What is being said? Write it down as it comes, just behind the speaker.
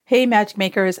Hey, Magic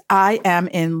Makers, I am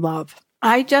in love.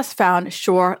 I just found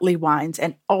Surely wines,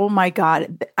 and oh my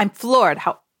God, I'm floored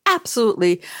how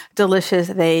absolutely delicious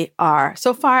they are.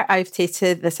 So far, I've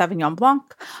tasted the Sauvignon Blanc,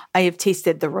 I have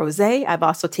tasted the Rosé, I've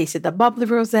also tasted the Bubbly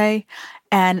Rosé,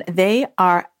 and they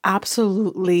are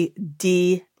absolutely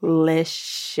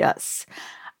delicious.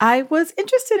 I was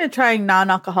interested in trying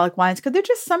non-alcoholic wines because there're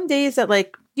just some days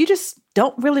that you just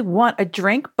don't really want a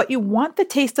drink, but you want the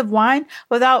taste of wine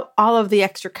without all of the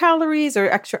extra calories or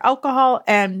extra alcohol.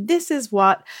 And this is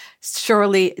what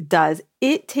Surely does.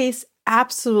 It tastes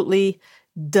absolutely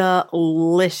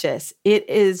delicious. It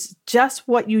is just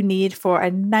what you need for a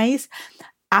nice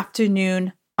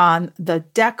afternoon on the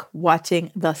deck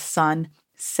watching the sun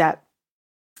set.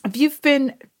 If you've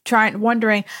been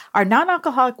wondering, are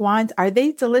non-alcoholic wines, are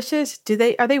they delicious?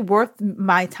 Are they worth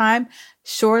my time?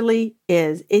 Surely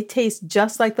is. It tastes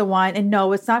just like the wine. And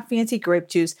no, it's not fancy grape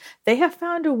juice. They have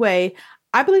found a way.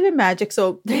 I believe in magic,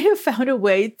 so they have found a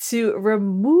way to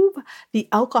remove the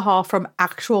alcohol from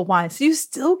actual wine. So you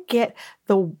still get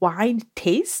the wine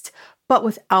taste, but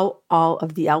without all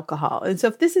of the alcohol. And so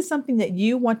if this is something that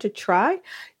you want to try,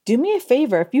 do me a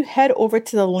favor. If you head over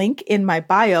to the link in my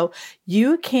bio,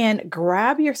 you can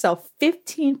grab yourself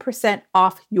 15%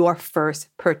 off your first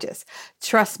purchase.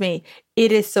 Trust me,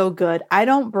 it is so good. I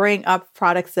don't bring up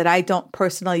products that I don't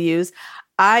personally use.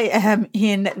 I am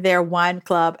in their wine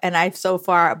club, and I've so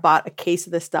far bought a case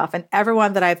of this stuff, and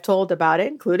everyone that I've told about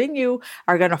it, including you,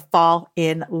 are going to fall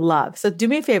in love. So do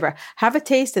me a favor, have a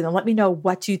taste and then let me know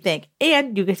what you think.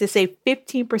 And you get to save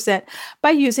 15%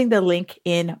 by using the link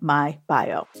in my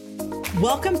bio.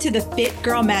 Welcome to the Fit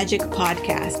Girl Magic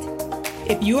podcast.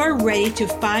 If you are ready to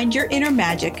find your inner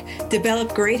magic,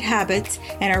 develop great habits,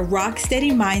 and a rock steady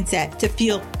mindset to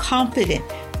feel confident,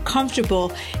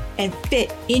 comfortable, and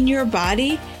fit in your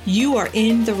body, you are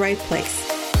in the right place.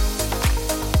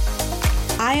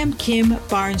 I am Kim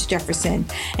Barnes Jefferson,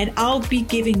 and I'll be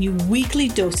giving you weekly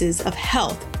doses of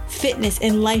health, fitness,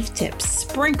 and life tips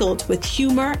sprinkled with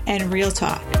humor and real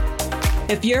talk.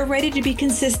 If you're ready to be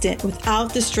consistent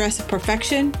without the stress of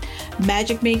perfection,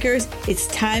 Magic Makers, it's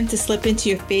time to slip into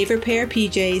your favorite pair of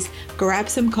PJs, grab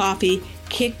some coffee,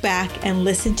 kick back, and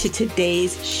listen to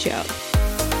today's show.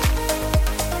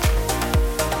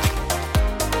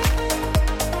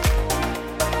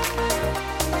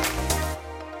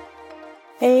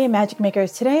 Hey, Magic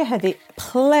Makers. Today I had the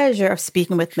pleasure of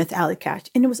speaking with Miss Allie Cash,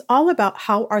 and it was all about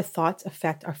how our thoughts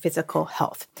affect our physical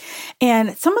health.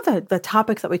 And some of the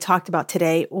topics that we talked about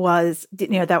today was,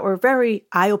 that were very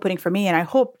eye-opening for me, and I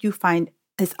hope you find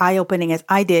as eye-opening as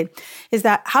I did, is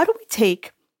that how do we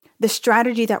take the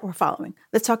strategy that we're following?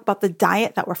 Let's talk about the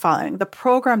diet that we're following, the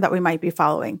program that we might be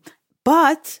following,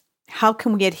 but how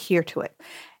can we adhere to it?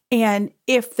 And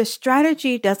if the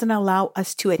strategy doesn't allow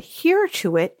us to adhere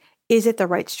to it, is it the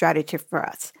right strategy for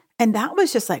us? And that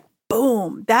was just like,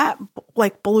 boom, that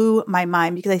blew my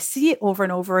mind because I see it over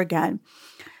and over again.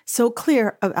 So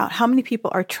clear about how many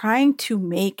people are trying to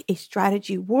make a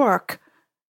strategy work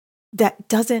that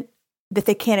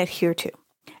they can't adhere to.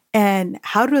 And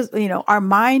how does, our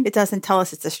mind, it doesn't tell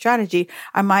us it's a strategy.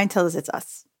 Our mind tells us it's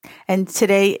us. And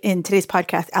in today's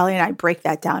podcast, Allie and I break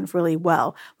that down really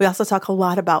well. We also talk a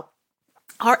lot about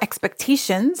our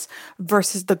expectations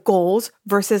versus the goals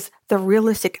versus the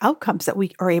realistic outcomes that we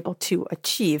are able to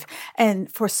achieve.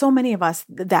 And for so many of us,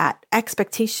 that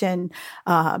expectation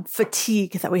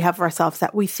fatigue that we have of ourselves,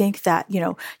 that we think that,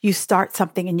 you start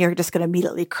something and you're just going to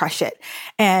immediately crush it.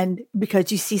 And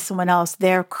because you see someone else,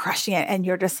 they're crushing it and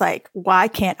you're just like, why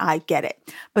can't I get it?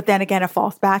 But then again, it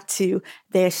falls back to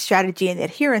the strategy and the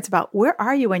adherence about where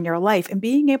are you in your life and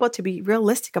being able to be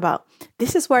realistic about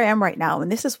this is where I am right now and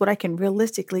this is what I can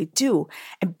realistically do,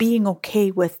 and being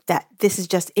okay with that. This is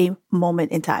just a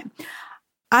moment in time.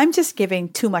 I'm just giving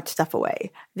too much stuff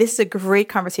away. This is a great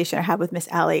conversation I had with Miss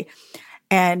Allie.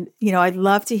 And, I'd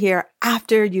love to hear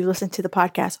after you listen to the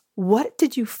podcast, what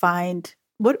did you find?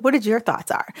 What did your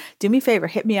thoughts are? Do me a favor,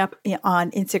 hit me up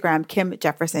on Instagram, Kim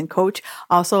Jefferson Coach.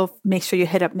 Also, make sure you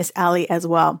hit up Miss Allie as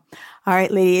well. All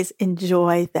right, ladies,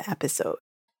 enjoy the episode.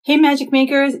 Hey, Magic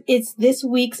Makers, it's this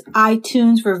week's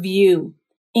iTunes review.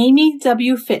 Amy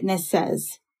W. Fitness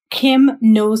says, Kim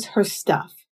knows her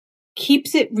stuff.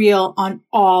 Keeps it real on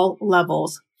all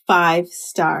levels. 5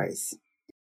 stars.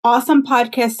 Awesome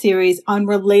podcast series on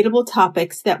relatable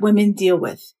topics that women deal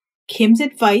with. Kim's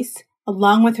advice,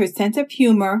 along with her sense of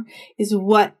humor, is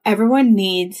what everyone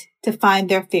needs to find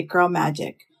their fit girl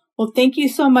magic. Well, thank you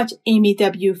so much, Amy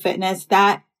W. Fitness.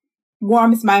 That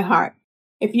warms my heart.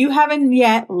 If you haven't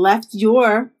yet left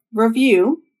your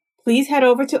review, please head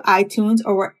over to iTunes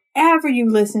or wherever you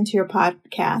listen to your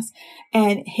podcast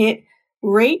and hit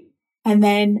rate, and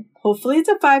then hopefully it's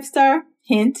a 5-star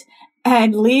hint,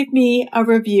 and leave me a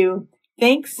review.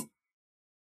 Thanks.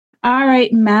 All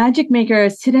right, Magic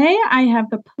Makers. Today I have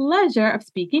the pleasure of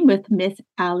speaking with Miss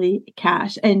Allie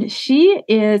Cash, and she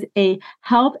is a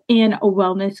health and a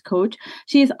wellness coach.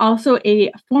 She is also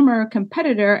a former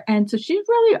competitor, and so she's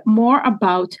really more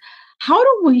about how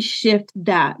do we shift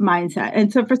that mindset.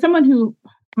 And so for someone who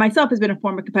myself has been a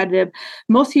former competitive,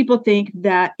 most people think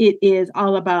that it is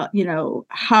all about,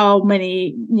 how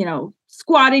many,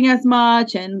 squatting as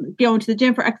much and going to the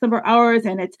gym for X number of hours,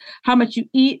 and it's how much you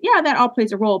eat. Yeah, that all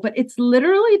plays a role, but it's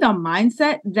literally the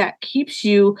mindset that keeps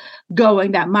you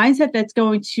going, that mindset that's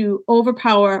going to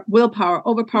overpower willpower,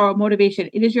 overpower motivation.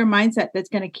 It is your mindset that's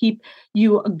going to keep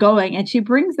you going. And she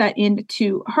brings that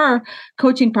into her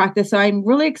coaching practice. So I'm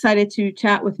really excited to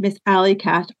chat with Miss Allie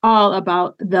Cash all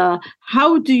about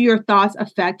how do your thoughts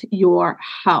affect your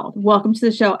health. Welcome to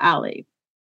the show, Allie.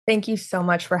 Thank you so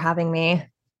much for having me.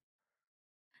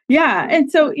 Yeah. And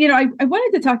so, I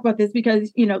wanted to talk about this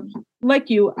because, like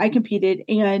you, I competed,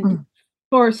 and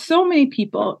for so many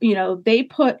people, they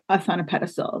put us on a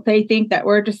pedestal. They think that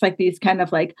we're just like these kind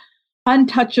of like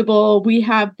untouchable. We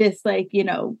have this like,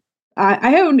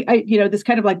 this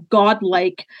kind of like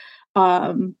godlike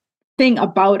thing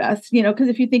about us, because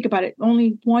if you think about it,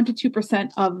 only 1% to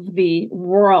 2% of the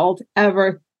world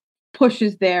ever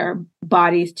pushes their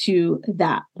bodies to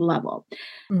that level.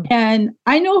 And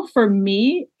I know for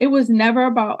me, it was never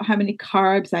about how many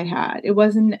carbs I had.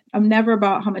 I'm never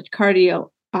about how much cardio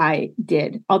I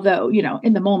did. Although,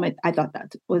 in the moment, I thought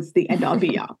that was the end all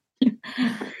be all.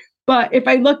 But if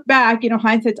I look back,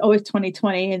 hindsight's always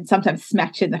 20/20, and sometimes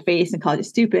smacks you in the face and calls you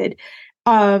stupid.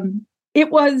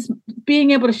 It was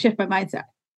being able to shift my mindset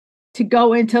to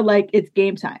go into like it's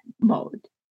game time mode.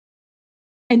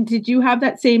 And did you have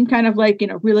that same kind of like,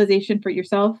 realization for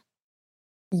yourself?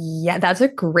 Yeah, that's a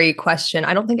great question.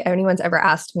 I don't think anyone's ever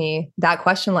asked me that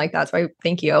question like that. So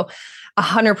thank you.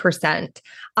 100%.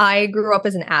 I grew up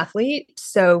as an athlete.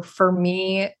 So for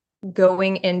me,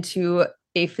 going into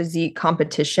a physique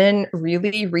competition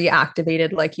really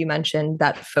reactivated, like you mentioned,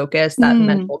 that focus, that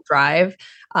mental drive,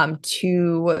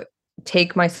 to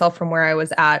take myself from where I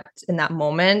was at in that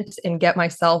moment and get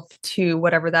myself to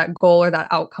whatever that goal or that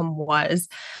outcome was.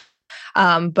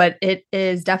 But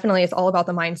it's all about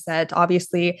the mindset.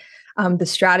 Obviously, the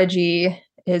strategy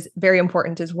is very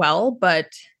important as well, but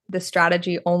the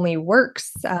strategy only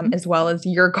works as well as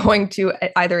you're going to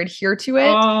either adhere to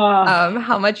it,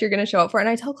 how much you're going to show up for. And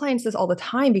I tell clients this all the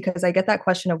time because I get that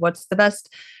question of what's the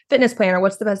best fitness plan or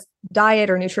what's the best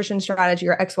diet or nutrition strategy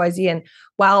or XYZ. And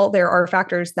while there are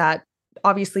factors that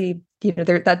obviously,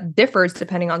 that differs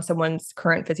depending on someone's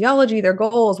current physiology, their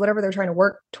goals, whatever they're trying to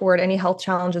work toward, any health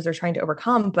challenges they're trying to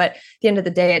overcome. But at the end of the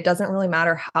day, it doesn't really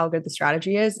matter how good the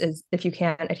strategy is if you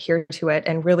can't adhere to it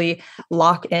and really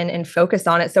lock in and focus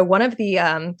on it. So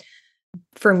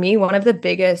for me, one of the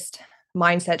biggest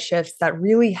mindset shifts that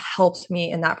really helped me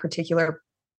in that particular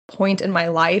point in my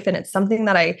life, and it's something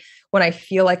that when I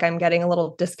feel like I'm getting a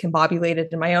little discombobulated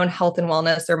in my own health and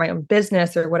wellness or my own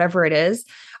business or whatever it is,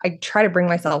 I try to bring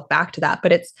myself back to that.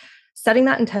 But it's setting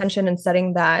that intention and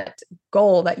setting that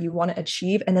goal that you want to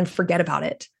achieve and then forget about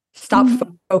it. Stop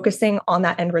focusing on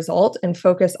that end result and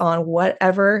focus on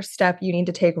whatever step you need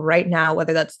to take right now,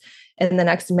 whether that's in the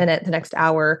next minute, the next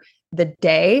hour, the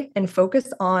day, and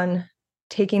focus on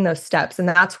taking those steps. And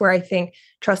that's where I think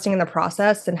trusting in the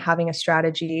process and having a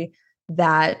strategy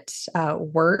that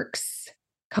works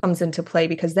comes into play,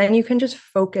 because then you can just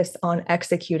focus on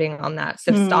executing on that.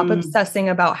 So stop obsessing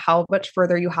about how much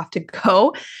further you have to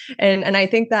go. And I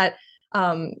think that,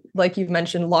 like you've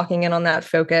mentioned, locking in on that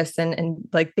focus and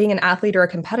like being an athlete or a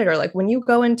competitor, like when you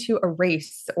go into a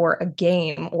race or a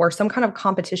game or some kind of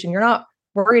competition, you're not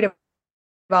worried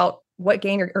about what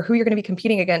game or who you're going to be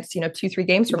competing against, 2-3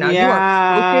 games from now. You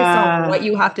are focused on what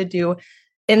you have to do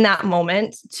in that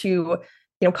moment to,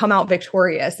 come out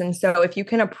victorious. And so if you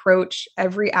can approach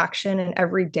every action and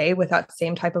every day with that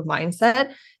same type of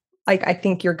mindset, like I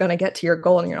think you're going to get to your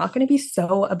goal and you're not going to be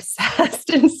so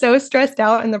obsessed and so stressed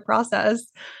out in the process.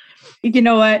 You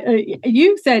know what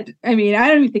you said? I mean, I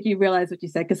don't even think you realize what you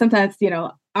said, because sometimes,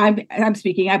 I'm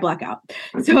speaking, I black out.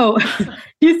 So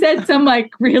you said some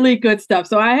like really good stuff.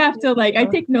 So I have to I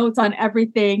take notes on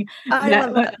everything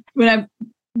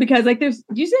because like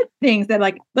you said things that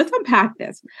like, let's unpack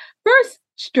this. First,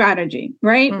 strategy,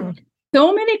 right?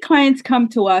 So many clients come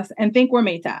to us and think we're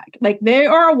Maytag, like they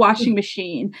are a washing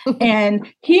machine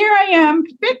and here I am,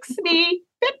 fix me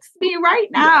right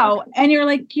now. Yeah. And you're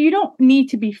like, you don't need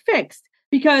to be fixed,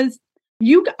 because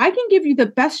I can give you the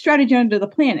best strategy under the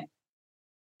planet.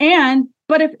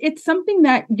 But if it's something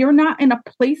that you're not in a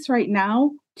place right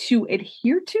now to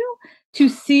adhere to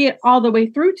see it all the way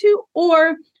through to,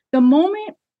 or the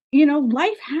moment,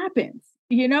 life happens,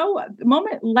 the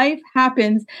moment life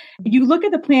happens, you look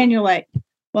at the plan, you're like,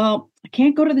 well, I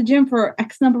can't go to the gym for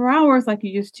X number of hours like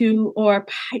you used to, or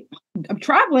I'm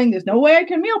traveling, there's no way I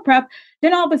can meal prep.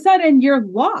 Then all of a sudden you're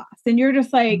lost and you're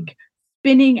just like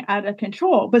spinning out of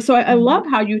control. But so I love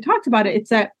how you talked about it.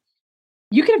 It's that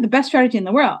you can have the best strategy in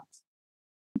the world,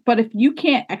 but if you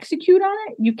can't execute on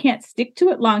it, you can't stick to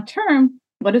it long term.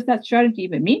 What does that strategy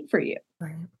even mean for you?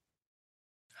 Right.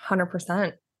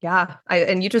 100%. Yeah.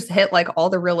 And you just hit like all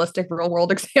the realistic real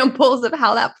world examples of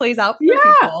how that plays out for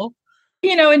people.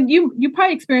 And you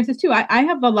probably experience this too. I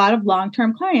have a lot of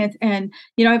long-term clients, and,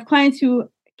 I have clients who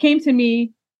came to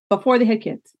me before they had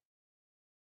kids.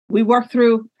 We worked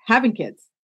through having kids.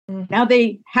 Now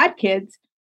they had kids,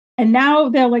 and now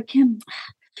they're like, Kim,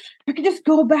 I could just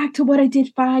go back to what I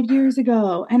did 5 years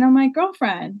ago. And I'm like,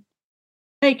 girlfriend,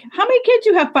 like, how many kids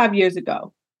you have 5 years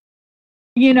ago?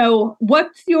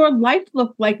 What's your life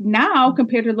look like now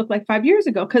compared to look like 5 years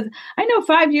ago? Because I know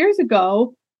 5 years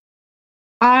ago,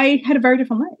 I had a very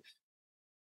different life.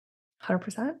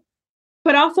 100%.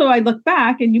 But also I look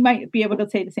back, and you might be able to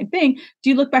say the same thing. Do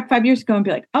you look back 5 years ago and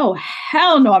be like, oh,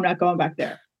 hell no, I'm not going back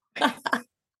there?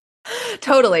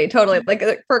 Totally. Like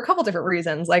for a couple different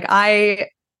reasons. Like I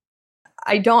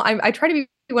try to be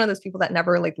one of those people that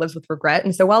never like lives with regret.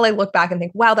 And so while I look back and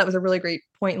think, wow, that was a really great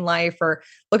point in life, or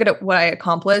look at what I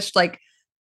accomplished, like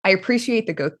I appreciate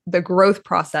the growth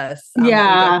process in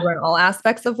all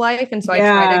aspects of life. And so I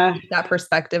try to keep that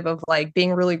perspective of like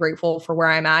being really grateful for where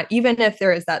I'm at, even if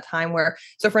there is that time where,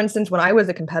 so for instance, when I was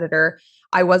a competitor,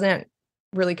 I wasn't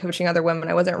really coaching other women.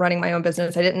 I wasn't running my own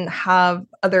business. I didn't have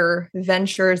other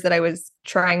ventures that I was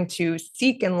trying to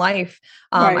seek in life.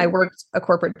 I worked a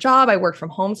corporate job. I worked from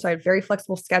home. So I had a very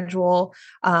flexible schedule.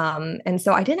 And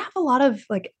so I didn't have a lot of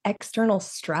like external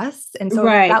stress. And so,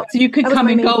 so you could come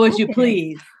and go as you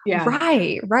please. Yeah.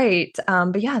 Right.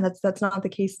 But yeah, that's not the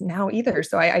case now either.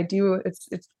 So I do, it's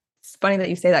funny that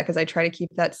you say that, because I try to keep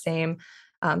that same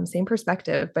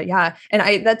perspective. But yeah. And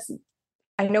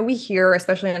I know we hear,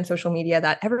 especially on social media,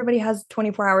 that everybody has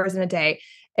 24 hours in a day.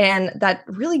 And that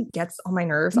really gets on my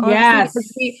nerves, honestly. Yes.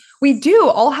 Because we do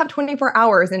all have 24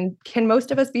 hours. And can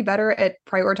most of us be better at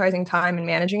prioritizing time and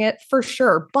managing it? For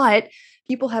sure. But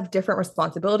people have different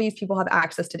responsibilities. People have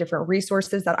access to different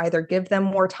resources that either give them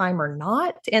more time or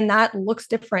not. And that looks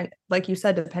different, like you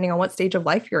said, depending on what stage of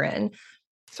life you're in.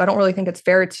 So I don't really think it's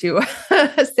fair to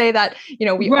say that,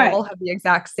 we all have the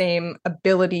exact same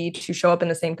ability to show up in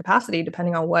the same capacity,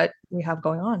 depending on what we have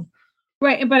going on.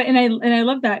 Right. But, and I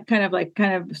love that kind of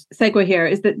segue here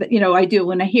is that, I do,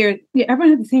 when I hear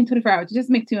everyone has the same 24 hours, it just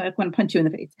makes me like want to punch you in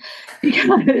the face.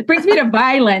 It brings me to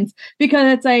violence,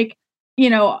 because it's like,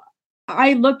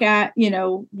 I look at,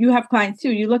 you have clients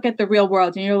too, you look at the real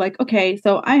world and you're like, okay,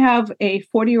 so I have a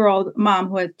 40-year-old mom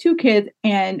who has 2 kids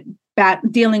and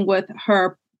dealing with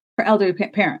her elderly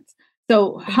parents.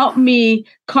 So help me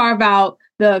carve out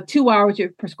the 2 hours you're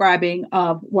prescribing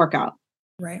of workout.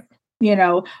 Right.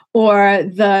 Or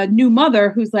the new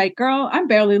mother who's like, girl, I'm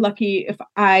barely lucky if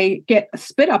I get a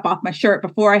spit up off my shirt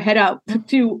before I head out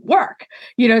to work,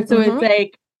 so it's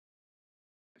like,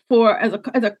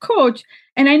 as a coach,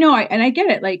 and I know I get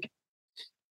it. Like,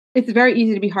 it's very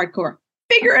easy to be hardcore,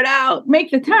 figure it out, make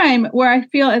the time, where I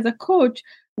feel as a coach,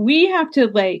 we have to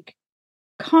like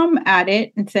come at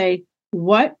it and say,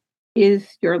 what is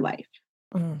your life?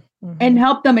 And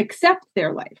help them accept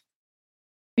their life.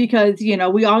 Because,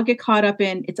 we all get caught up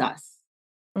in, it's us.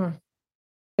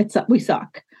 We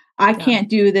suck. I can't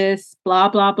do this, blah,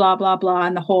 blah, blah, blah, blah.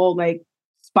 And the whole like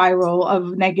spiral of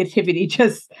negativity,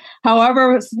 just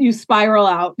however you spiral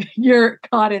out, you're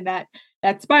caught in that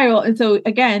spiral. And so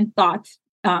again, thoughts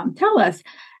tell us.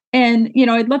 And,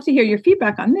 I'd love to hear your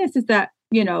feedback on this, is that,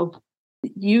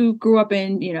 you grew up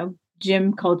in,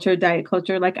 gym culture, diet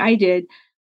culture, like I did.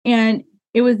 And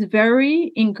it was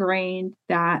very ingrained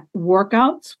that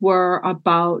workouts were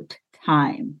about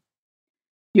time.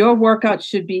 Your workout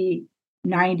should be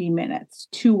 90 minutes,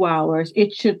 2 hours.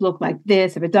 It should look like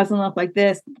this. If it doesn't look like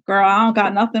this, girl, I don't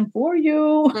got nothing for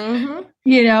you.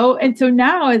 And so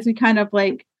now as we kind of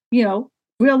like, real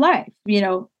life,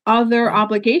 other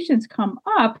obligations come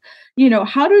up,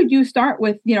 how do you start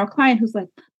with, a client who's like,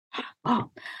 oh,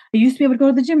 I used to be able to go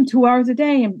to the gym 2 hours a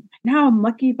day, and now I'm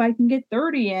lucky if I can get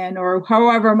 30 in, or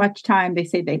however much time they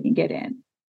say they can get in.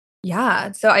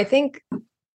 Yeah. So I think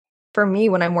for me,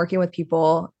 when I'm working with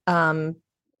people,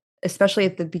 especially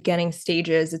at the beginning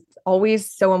stages, it's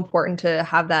always so important to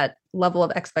have that level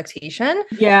of expectation.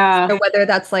 Yeah. So whether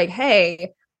that's like,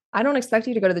 hey, I don't expect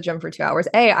you to go to the gym for 2 hours.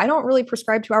 I don't really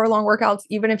prescribe 2 hour long workouts,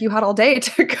 even if you had all day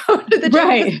to go to the gym.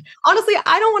 Right. Honestly,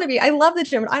 I love the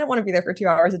gym, but I don't want to be there for 2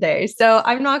 hours a day. So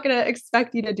I'm not going to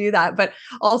expect you to do that. But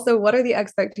also, what are the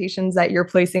expectations that you're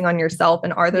placing on yourself,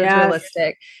 and are those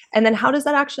realistic? And then how does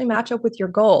that actually match up with your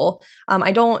goal?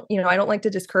 I don't like to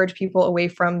discourage people away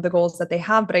from the goals that they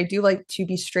have, but I do like to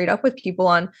be straight up with people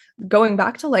on going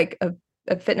back to like a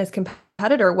fitness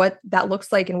competitor, what that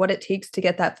looks like and what it takes to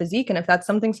get that physique. And if that's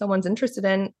something someone's interested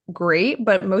in, great.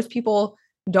 But most people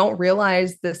don't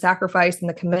realize the sacrifice and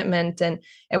the commitment and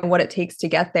what it takes to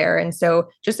get there. And so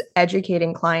just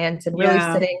educating clients and really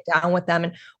sitting down with them.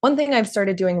 And one thing I've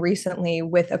started doing recently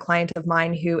with a client of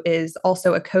mine who is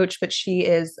also a coach, but she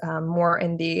is more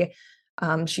in the,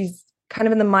 she's kind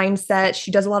of in the mindset.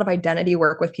 She does a lot of identity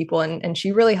work with people, and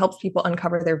she really helps people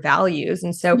uncover their values.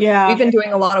 And so we've been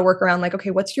doing a lot of work around like,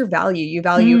 okay, what's your value? You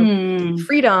value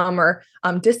freedom or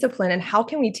discipline. And how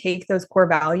can we take those core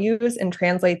values and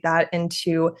translate that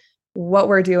into what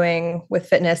we're doing with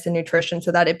fitness and nutrition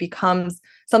so that it becomes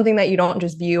something that you don't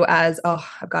just view as, oh,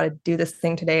 I've got to do this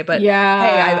thing today, but hey,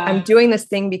 I'm doing this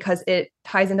thing because it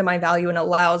ties into my value and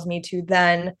allows me to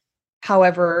then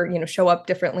however, show up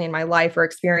differently in my life or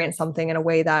experience something in a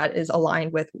way that is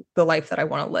aligned with the life that I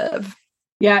want to live.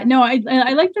 Yeah, no, I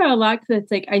like that a lot because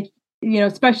it's like,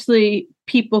 especially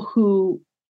people who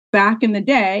back in the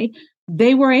day,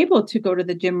 they were able to go to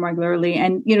the gym regularly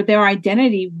and, their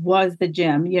identity was the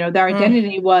gym, their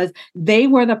identity was, they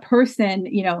were the person,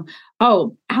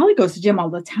 oh, Allie goes to gym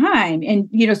all the time. And,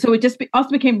 so it just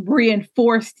also became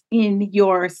reinforced in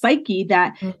your psyche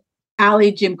that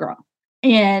Allie gym girl.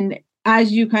 And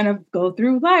as you kind of go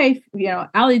through life,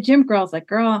 Allie gym girl's like,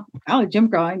 girl, Allie gym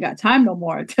girl ain't got time no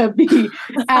more to be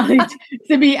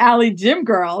Allie gym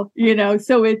girl,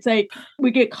 So it's like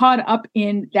we get caught up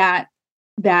in that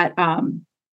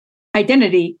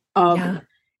identity of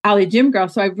Allie gym girl.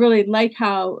 So I really like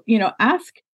how,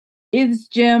 ask, is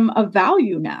gym a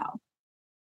value now?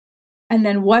 And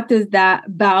then what does that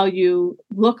value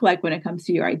look like when it comes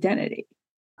to your identity?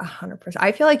 100%.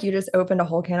 I feel like you just opened a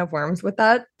whole can of worms with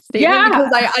that statement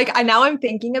because I now I'm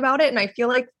thinking about it, and I feel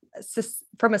like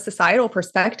from a societal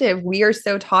perspective, we are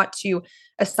so taught to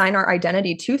assign our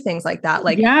identity to things like that.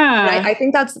 Like, I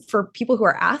think that's for people who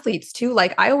are athletes too.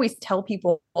 Like I always tell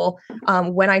people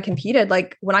when I competed,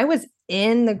 like when I was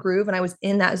in the groove and I was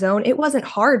in that zone, it wasn't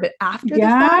hard, but after the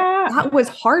fact, that was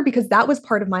hard because that was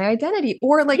part of my identity.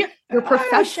 Or like your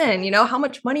profession, how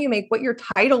much money you make, what your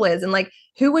title is, and like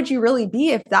who would you really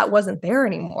be if that wasn't there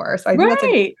anymore? So I think that's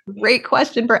a great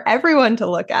question for everyone to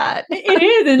look at. It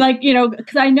is. And like,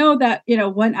 because I know that,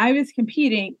 when I was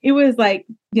competing, it was like,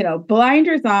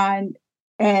 blinders on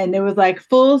and it was like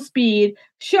full speed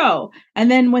show.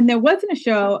 And then when there wasn't a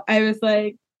show, I was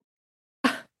like,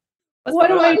 what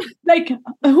do I like?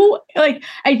 Who like?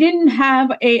 I didn't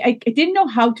know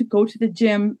how to go to the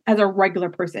gym as a regular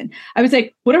person. I was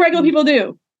like, what do regular people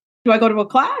do? Do I go to a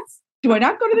class? Do I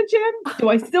not go to the gym? Do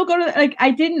I still go to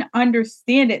I didn't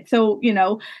understand it. So,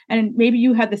 and maybe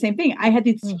you had the same thing. I had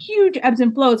these huge ebbs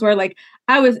and flows where like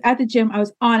I was at the gym, I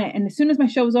was on it. And as soon as my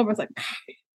show was over, I was like,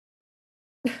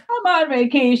 I'm on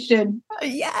vacation.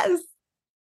 Yes.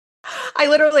 I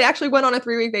literally actually went on a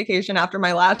 3-week vacation after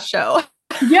my last show.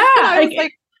 Yeah. I was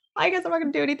like, I guess I'm not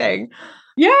going to do anything.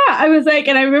 Yeah. I was like,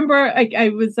 and I remember I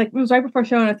was like, it was right before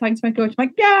show and I was talking to my coach. I'm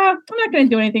like, yeah, I'm not going to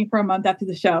do anything for a month after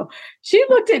the show. She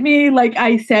looked at me like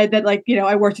I said that like,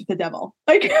 I worship the devil.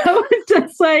 Like I was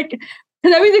just like,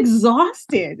 because I was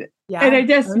exhausted and I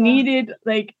just needed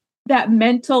like that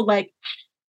mental, like,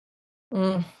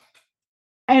 and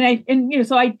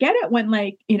so I get it when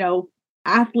like,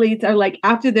 athletes are like,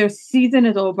 after their season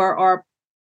is over or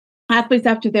athletes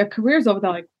after their career's over,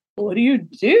 they're like, what do you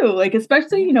do? Like,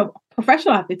 especially,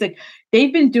 professional athletes, like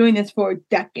they've been doing this for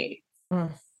decades.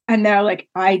 And they're like,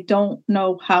 I don't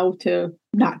know how to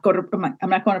not go to, I'm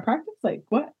not going to practice. Like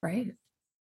what? Right.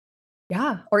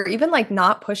 Yeah. Or even like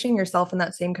not pushing yourself in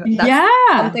that same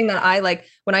that's something that I like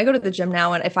when I go to the gym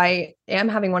now. And if I am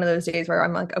having one of those days where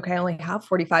I'm like, okay, I only have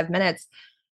 45 minutes,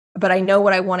 but I know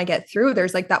what I want to get through.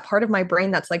 There's like that part of my brain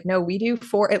that's like, no, we do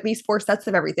at least 4 sets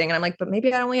of everything. And I'm like, but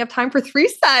maybe I only have time for 3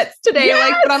 sets today.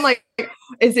 Yes! Like, but I'm like,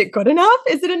 is it good enough?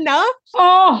 Is it enough?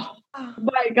 Oh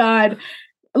my God.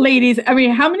 Ladies, I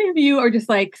mean, how many of you are just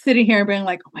like sitting here and being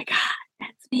like, oh my God,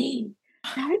 that's me.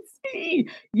 That's me.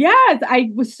 Yes.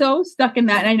 I was so stuck in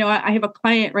that. And I know I have a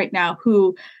client right now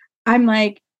who I'm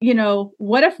like,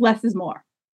 what if less is more?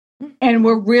 And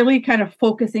we're really kind of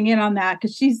focusing in on that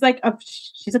because she's like,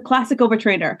 she's a classic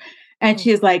overtrainer. And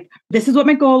she's like, this is what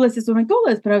my goal is. This is what my goal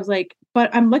is. But I was like, but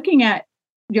I'm looking at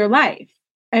your life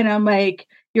And I'm like,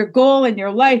 your goal and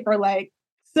your life are like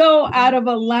so out of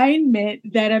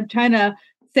alignment that I'm trying to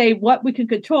say what we can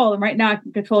control. And right now I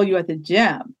can control you at the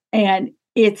gym. And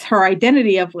it's her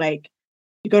identity of like,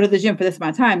 you go to the gym for this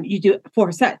amount of time, you do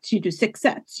 4 sets, you do 6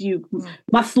 sets, you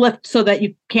must lift so that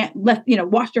you can't lift,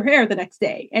 wash your hair the next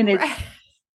day. And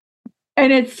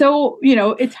it's so,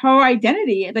 it's her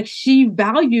identity. Like she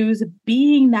values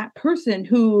being that person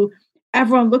who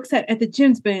everyone looks at the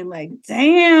gyms being like,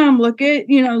 damn, look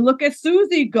at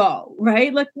Susie go,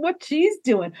 right? Look what she's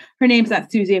doing. Her name's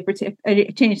not Susie. I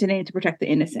changed the name to protect the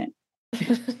innocent.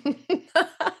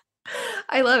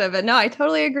 I love it. But no, I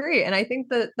totally agree. And I think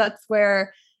that that's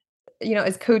where,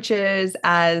 as coaches,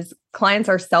 as clients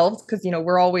ourselves, because,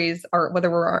 we're always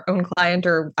whether we're our own client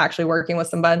or actually working with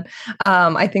someone,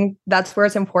 I think that's where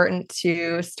it's important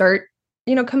to start,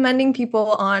 commending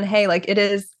people on, hey, like it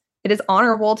is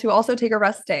honorable to also take a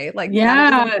rest day. Like,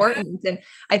 that is important. And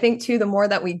I think too, the more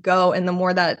that we go and the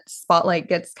more that spotlight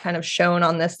gets kind of shown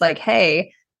on this, like,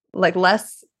 hey, like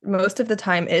less, most of the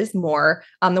time is more,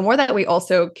 the more that we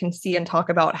also can see and talk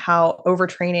about how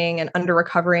overtraining and under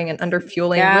recovering and under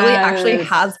fueling really actually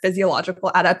has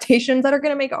physiological adaptations that are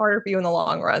going to make it harder for you in the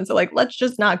long run. So like, let's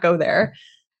just not go there.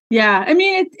 Yeah. I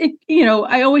mean,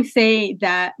 I always say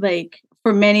that like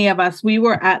for many of us, we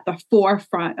were at the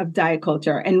forefront of diet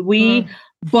culture and we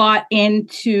bought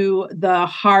into the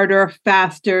harder,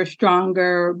 faster,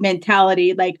 stronger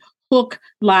mentality, like hook,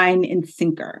 line, and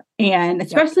sinker. And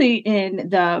especially in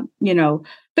the,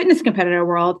 fitness competitor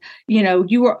world,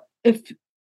 you were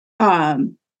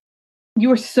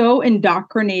so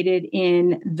indoctrinated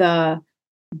in the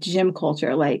gym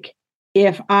culture. Like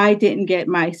if I didn't get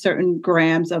my certain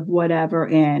grams of whatever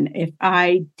in, if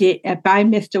I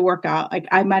missed a workout, like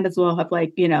I might as well have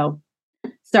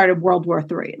started World War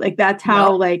III. Like that's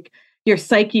how like your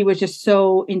psyche was just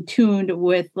so in tune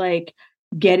with like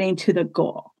getting to the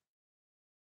goal.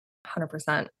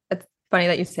 100%. It's funny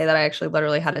that you say that. I actually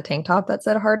literally had a tank top that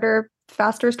said harder,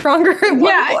 faster, stronger. Yeah,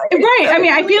 right. I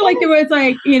mean, I feel like there was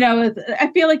like,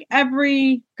 I feel like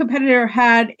every competitor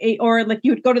had or like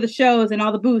you would go to the shows and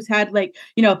all the booths had like,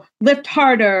 lift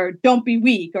harder, don't be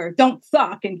weak, or don't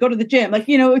suck and go to the gym. Like,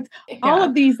 it's all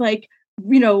of these like,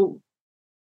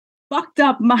 fucked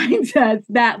up mindsets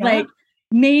that like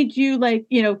made you like,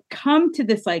 come to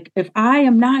this, like, if I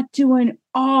am not doing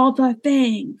all the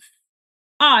things,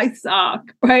 I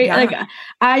suck, right? Yeah. Like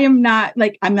I am not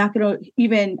like, I'm not going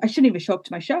to I shouldn't even show up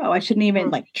to my show. I shouldn't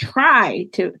even like try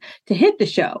to hit the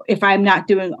show if I'm not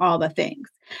doing all the things.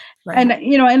 Right. And,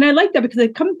 and I like that because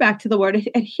it comes back to the word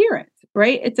adherence,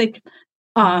 right? It's like,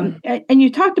 and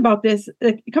you talked about this,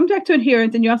 like, it comes back to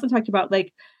adherence. And you also talked about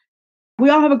like,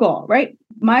 we all have a goal, right?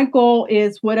 My goal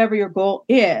is whatever your goal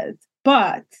is,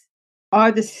 but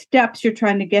are the steps you're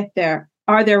trying to get there,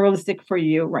 are they realistic for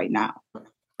you right now?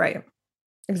 Right.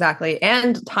 Exactly.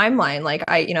 And timeline. Like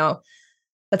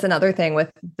that's another thing with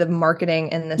the marketing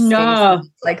in this space.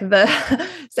 Like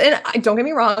and don't get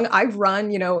me wrong, I've run,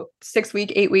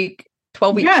 6-week, 8-week,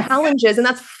 12-week challenges. And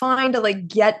that's fine to like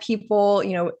get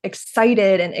people,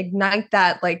 excited and ignite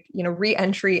that like,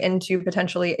 re-entry into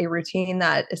potentially a routine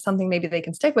that is something maybe they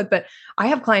can stick with. But I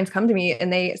have clients come to me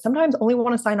and they sometimes only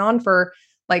want to sign on for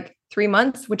like 3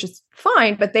 months, which is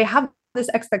fine, but they have this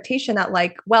expectation that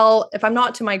like, well, if I'm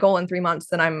not to my goal in 3 months,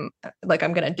 then I'm going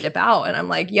to dip out. And I'm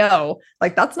like, yo,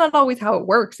 like, that's not always how it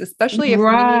works, especially if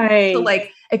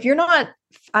if you're not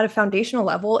at a foundational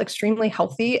level, extremely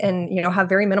healthy and, have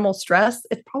very minimal stress,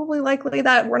 it's probably likely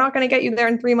that we're not going to get you there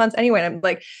in 3 months anyway. And I'm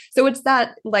like, so it's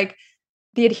that like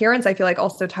the adherence, I feel like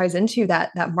also ties into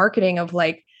that marketing of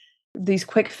like these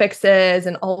quick fixes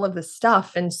and all of this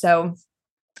stuff. And so,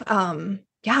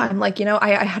 I'm like,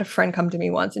 I had a friend come to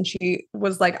me once and she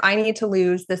was like, I need to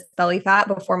lose this belly fat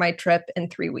before my trip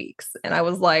in 3 weeks. And I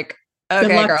was like,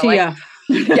 okay, girl, like,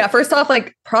 yeah, first off,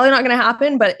 like probably not going to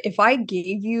happen. But if I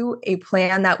gave you a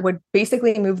plan that would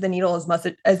basically move the needle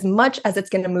as much as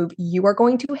it's going to move, you are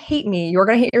going to hate me. You're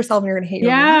going to hate yourself and you're going to hate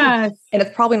your life. And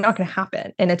it's probably not going to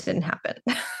happen. And it didn't happen.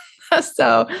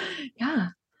 So, yeah.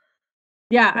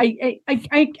 Yeah, I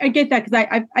get that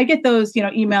because I get those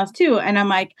emails too, and I'm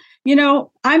like,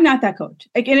 I'm not that coach.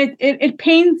 Like, and it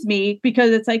pains me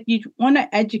because it's like you want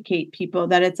to educate people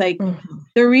that it's like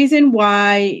the reason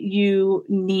why you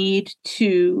need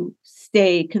to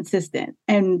stay consistent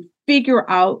and figure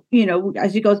out,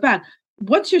 as it goes back,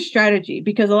 what's your strategy?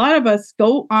 Because a lot of us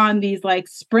go on these like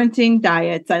sprinting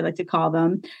diets, I like to call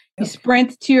them. You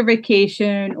sprint to your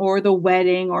vacation or the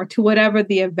wedding or to whatever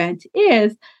the event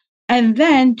is. And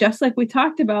then, just like we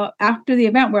talked about after the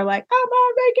event, we're like, I'm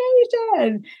on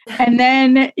vacation. And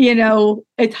then,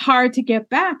 it's hard to get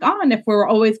back on if we're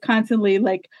always constantly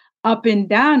like up and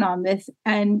down on this.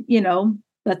 And,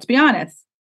 let's be honest,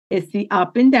 it's the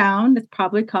up and down that's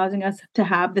probably causing us to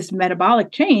have this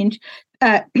metabolic change.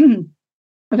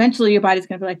 Eventually, your body's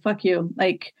going to be like, fuck you.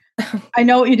 Like, I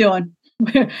know what you're doing.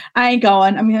 I ain't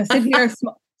going. I'm going to sit here,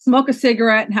 smoke a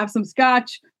cigarette and have some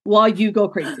scotch while you go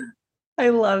crazy. I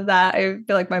love that. I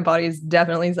feel like my body's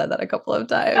definitely said that a couple of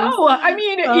times. Oh, I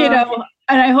mean, and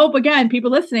I hope, again, people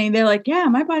listening, they're like, yeah,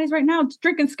 my body's right now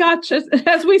drinking scotch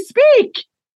as we speak.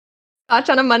 Scotch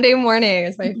on a Monday morning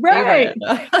is my favorite.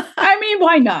 I mean,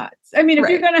 why not? I mean, if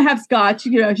Right. you're going to have scotch,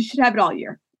 you should have it all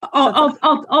year,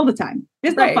 all the time.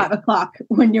 It's not 5 o'clock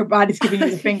when your body's giving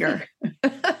you the finger.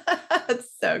 That's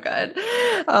so good.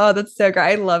 Oh, that's so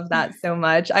great. I love that so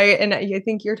much. I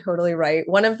think you're totally right.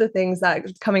 One of the things that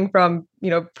coming from,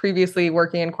 previously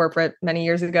working in corporate many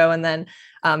years ago, and then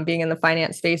being in the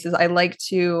finance space is I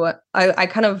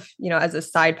kind of, as a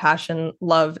side passion,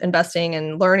 love investing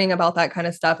and learning about that kind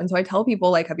of stuff. And so I tell people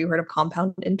like, have you heard of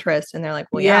compound interest? And they're like,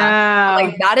 well, yeah.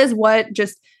 Like that is what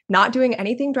just not doing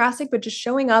anything drastic, but just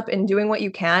showing up and doing what you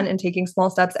can and taking small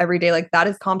steps every day. Like that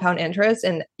is compound interest.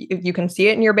 And if you can see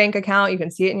it in your bank account, you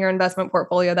can see it in your investment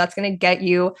portfolio, that's going to get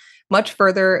you much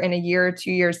further in a year,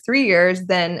 2 years, 3 years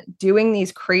than doing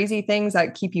these crazy things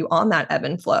that keep you on that ebb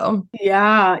and flow.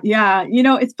 Yeah. Yeah.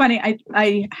 It's funny.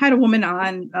 I had a woman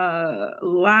on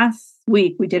last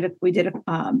week. We did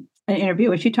an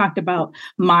interview and she talked about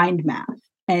mind math,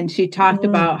 and she talked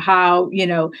about how,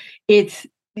 it's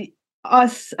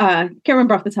us, can't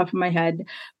remember off the top of my head,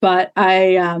 but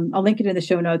I'll link it in the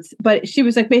show notes. But she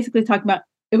was like basically talking about,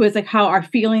 it was like how our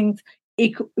feelings,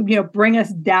 bring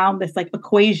us down this like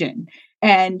equation.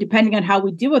 And depending on how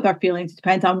we deal with our feelings,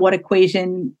 depends on what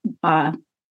equation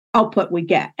output we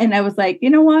get. And I was like, you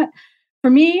know what?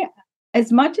 For me,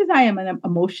 as much as I am an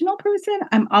emotional person,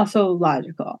 I'm also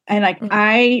logical. And like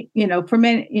for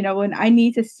men, when I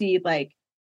need to see like,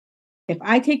 if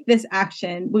I take this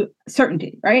action with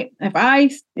certainty, right? If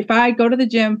I go to the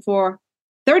gym for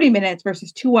 30 minutes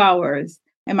versus 2 hours,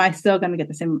 am I still going to get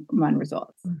the same amount of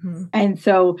results? Mm-hmm. And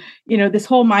so, this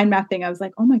whole mind map thing, I was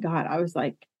like, oh my God, I was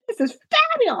like, this is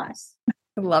fabulous.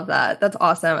 I love that. That's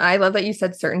awesome. I love that you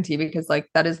said certainty, because like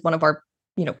that is one of our,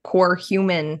 core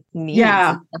human needs,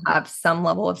 to have some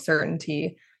level of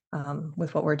certainty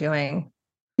with what we're doing.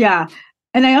 Yeah.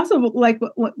 And I also like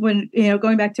when,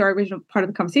 going back to our original part of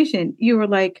the conversation, you were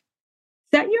like,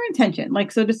 set your intention.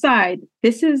 Like, so decide,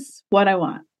 this is what I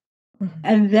want. Mm-hmm.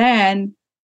 And then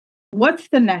what's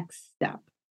the next step?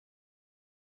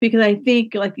 Because I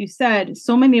think, like you said,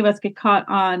 so many of us get caught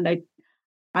on like,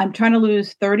 I'm trying to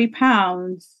lose 30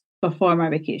 pounds before my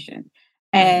vacation.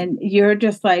 And you're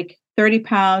just like 30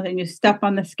 pounds and you step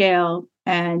on the scale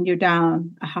and you're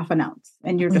down a half an ounce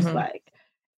and you're just like,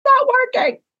 not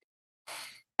working.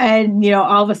 And,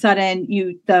 all of a sudden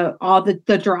all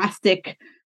the drastic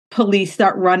police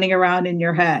start running around in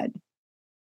your head.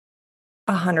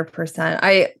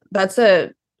 100%. That's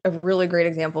a really great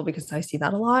example, because I see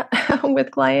that a lot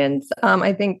with clients.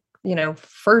 I think,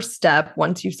 first step,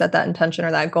 once you set that intention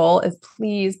or that goal, is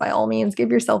please, by all means,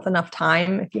 give yourself enough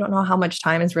time. If you don't know how much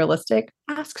time is realistic,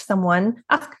 ask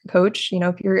a coach,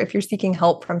 if you're seeking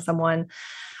help from someone.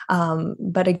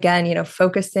 But again,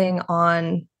 focusing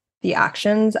on the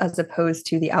actions as opposed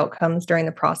to the outcomes during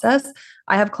the process.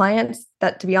 I have clients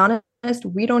that, to be honest,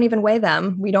 we don't even weigh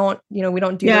them. We don't do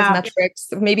those metrics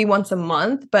maybe once a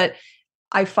month, but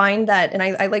I find that, and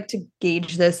I like to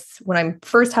gauge this when I'm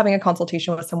first having a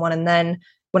consultation with someone and then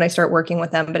when I start working with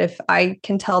them. But if I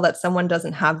can tell that someone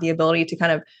doesn't have the ability to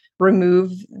kind of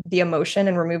remove the emotion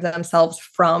and remove themselves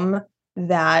from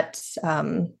that,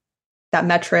 that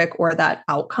metric or that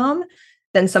outcome,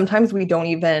 then sometimes we don't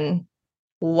even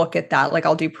look at that. Like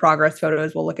I'll do progress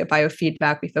photos. We'll look at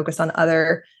biofeedback. We focus on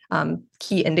other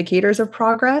key indicators of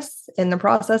progress in the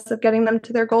process of getting them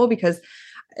to their goal, because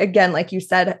again, like you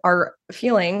said, our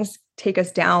feelings take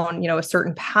us down, a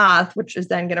certain path, which is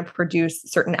then going to produce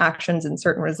certain actions and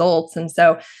certain results. And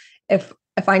so if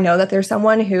I know that there's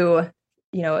someone who,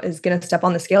 is going to step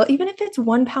on the scale, even if it's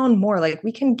 1 pound more, like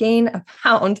we can gain a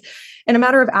pound in a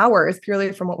matter of hours,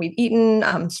 purely from what we've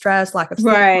eaten, stress, lack of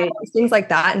sleep, things like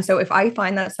that. And so if I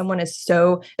find that someone is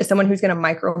someone who's going to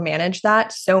micromanage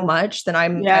that so much, then I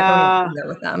don't even there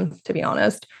with them, to be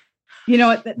honest.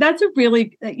 That's a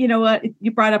really,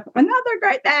 you brought up another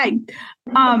great thing,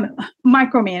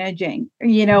 micromanaging,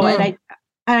 and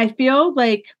I feel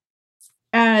like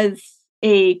as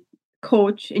a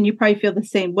coach, and you probably feel the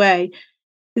same way,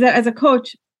 is that as a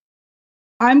coach,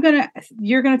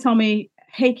 you're going to tell me,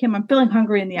 hey, Kim, I'm feeling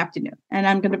hungry in the afternoon. And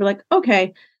I'm going to be like,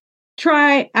 okay,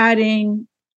 try adding,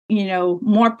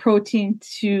 more protein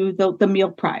to the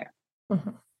meal prior.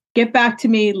 Mm-hmm. Get back to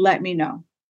me, let me know.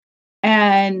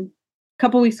 And a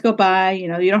couple weeks go by, you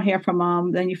don't hear from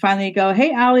them. Then you finally go,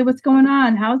 hey, Allie, what's going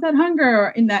on? How's that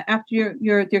hunger in that after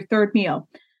your third meal?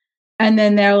 And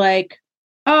then they're like,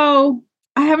 oh,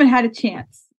 I haven't had a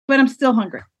chance, but I'm still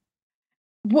hungry.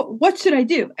 What should I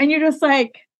do? And you're just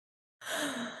like,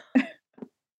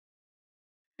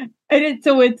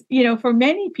 so it's, for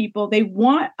many people, they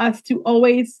want us to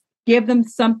always give them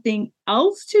something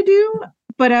else to do.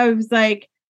 But I was like,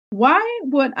 why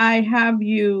would I have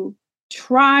you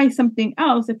try something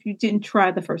else if you didn't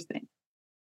try the first thing?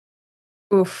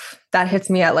 Oof, that hits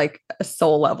me at like a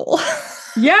soul level.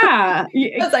 Yeah.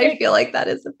 Because I feel like that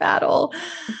is a battle.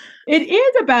 It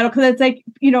is a battle because it's like,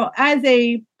 and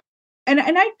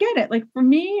I get it. Like for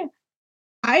me,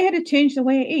 I had to change the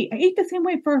way I ate. I ate the same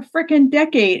way for a freaking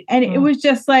decade. And it was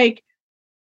just like,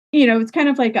 it's kind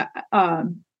of like, how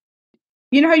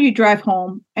you drive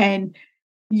home and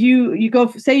you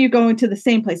go, say you go into the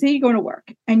same place, say you go to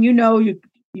work and you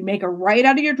make a right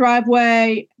out of your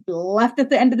driveway, left at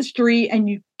the end of the street, and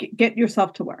you get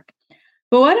yourself to work.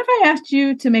 But what if I asked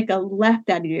you to make a left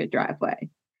out of your driveway?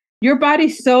 Your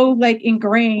body's so like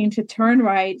ingrained to turn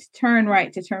right, to turn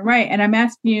right, to turn right. And I'm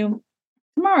asking you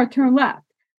tomorrow, turn left.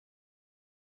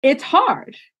 It's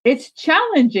hard. It's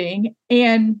challenging.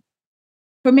 And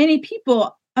for many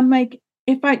people, I'm like,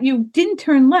 if you didn't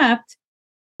turn left,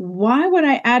 why would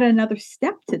I add another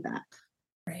step to that?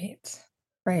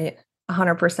 Right.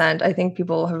 100%. I think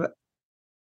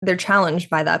they're challenged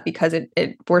by that because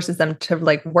it forces them to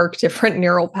like work different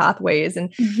neural pathways.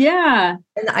 And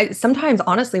I sometimes,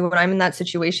 honestly, when I'm in that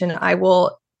situation, I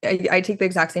take the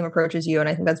exact same approach as you. And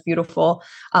I think that's beautiful.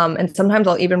 And sometimes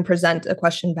I'll even present a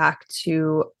question back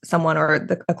to someone or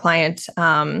a client,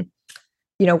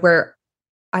 where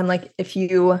I'm like, if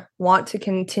you want to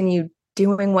continue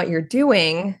doing what you're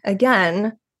doing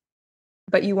again,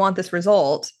 but you want this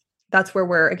result, that's where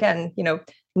we're, again,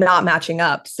 not matching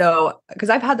up. So, because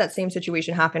I've had that same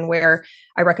situation happen where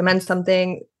I recommend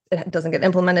something, it doesn't get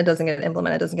implemented,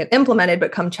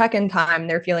 but come check-in time,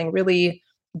 they're feeling really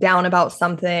down about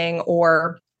something,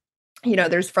 or,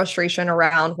 there's frustration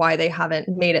around why they haven't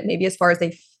made it maybe as far as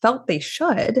they felt they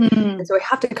should. And so I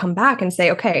have to come back and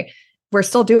say, okay, we're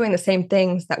still doing the same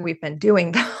things that we've been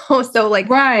doing though. So like,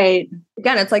 right.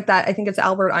 Again, it's like that. I think it's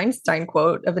Albert Einstein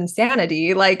quote of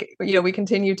insanity. Like, we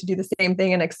continue to do the same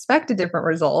thing and expect a different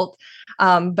result.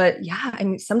 But yeah, I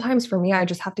mean, sometimes for me, I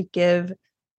just have to give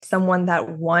someone that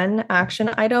one action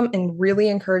item and really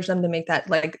encourage them to make that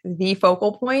like the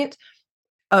focal point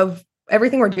of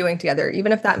everything we're doing together,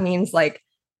 even if that means like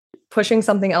pushing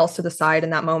something else to the side in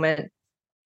that moment.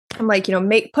 I'm like,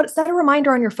 set a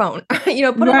reminder on your phone, put an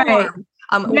alarm,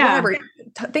 whatever.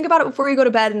 Think about it before you go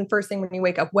to bed and first thing when you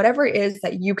wake up, whatever it is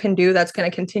that you can do that's going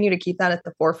to continue to keep that at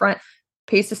the forefront.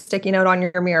 Paste a sticky note on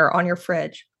your mirror, on your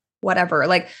fridge, whatever.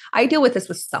 Like I deal with this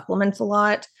with supplements a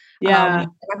lot. Yeah.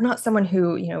 I'm not someone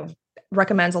who,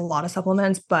 recommends a lot of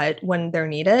supplements, but when they're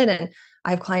needed, and I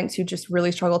have clients who just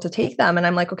really struggle to take them. And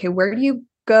I'm like, okay, where do you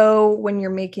go when you're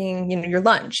making, your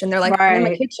lunch? And they're like, I'm in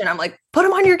my kitchen. I'm like, put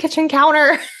them on your kitchen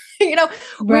counter.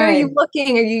 Where are you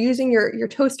looking? Are you using your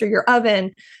toaster, your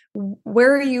oven?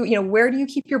 Where are you, where do you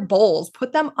keep your bowls?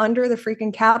 Put them under the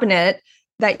freaking cabinet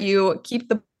that you keep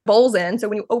the bowls in. So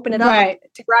when you open it up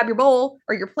to grab your bowl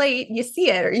or your plate, you see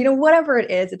it, or, whatever it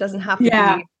is, it doesn't have to be.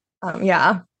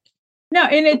 No.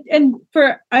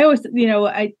 I always,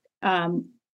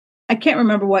 I can't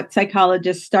remember what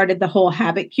psychologist started the whole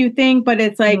habit cue thing, but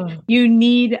it's like, you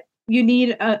need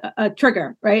a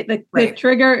trigger, right? The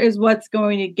trigger is what's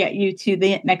going to get you to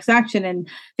the next action. And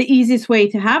the easiest way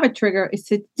to have a trigger is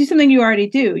to do something you already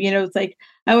do. It's like,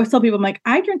 I always tell people, I'm like,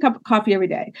 I drink a cup of coffee every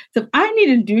day. So if I need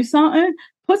to do something,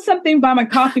 put something by my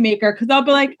coffee maker, because I'll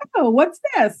be like, oh, what's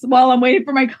this? While I'm waiting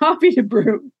for my coffee to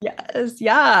brew. Yes.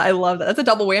 Yeah. I love that. That's a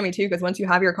double whammy too, because once you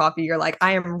have your coffee, you're like,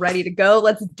 I am ready to go.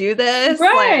 Let's do this.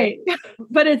 Right.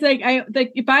 But it's like,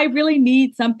 if I really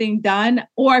need something done,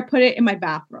 or I put it in my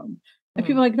bathroom, and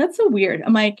people are like, that's so weird.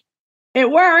 I'm like, it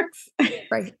works.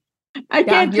 Right. I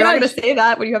can't. You're not going to say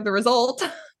that when you have the result.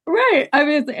 Right. I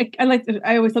mean,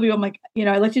 I always tell people, I'm like,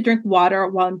 I let you drink water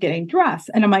while I'm getting dressed.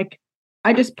 And I'm like,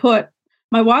 I just put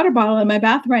my water bottle in my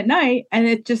bathroom at night, and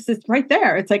it's right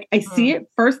there. It's like, I see it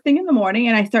first thing in the morning,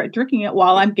 and I start drinking it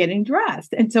while I'm getting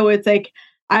dressed. And so it's like,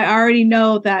 I already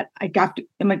know that I'm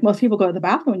like, most people go to the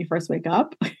bathroom when you first wake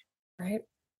up. Right.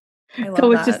 I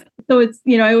always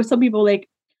tell people, like,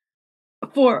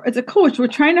 as a coach, we're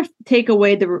trying to take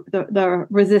away the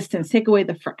resistance, take away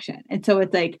the friction. And so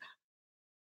it's like,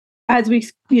 as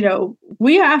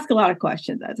we ask a lot of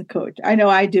questions as a coach. I know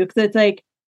I do, because it's like,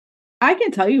 I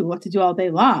can tell you what to do all day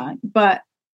long, but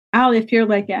Al, if you're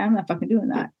like, yeah, I'm not fucking doing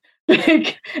that,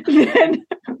 like, then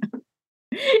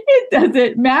it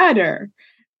doesn't matter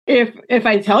if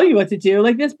I tell you what to do.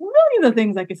 Like, there's millions of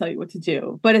things I can tell you what to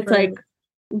do, but it's like,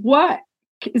 what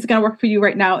is going to work for you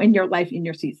right now in your life, in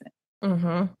your season?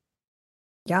 Mm-hmm.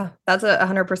 Yeah, that's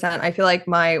 100%. I feel like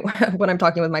when I'm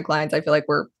talking with my clients, I feel like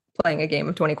we're playing a game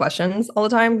of 20 questions all the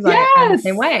time. Yes. I'm the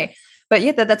same way. But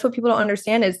yeah, that's what people don't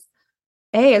understand is,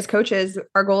 as coaches,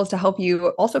 our goal is to help you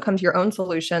also come to your own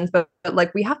solutions. But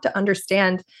like, we have to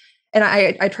understand, and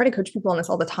I try to coach people on this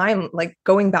all the time, like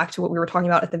going back to what we were talking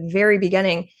about at the very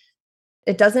beginning,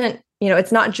 it doesn't,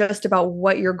 it's not just about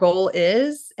what your goal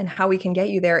is and how we can get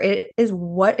you there. It is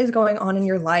what is going on in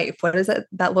your life. What does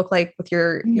that look like with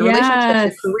your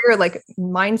relationships, your career, like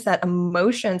mindset,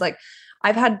 emotions? Like,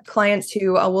 I've had clients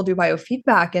who will do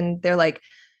biofeedback and they're like,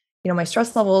 my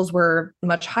stress levels were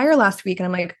much higher last week. And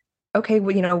I'm like, okay,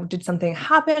 well, did something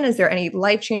happen? Is there any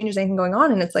life changes, anything going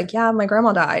on? And it's like, yeah, my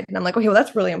grandma died. And I'm like, okay, well,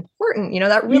 that's really important.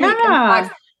 That really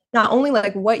impacts not only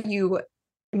like what you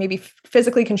maybe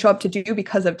physically can show up to do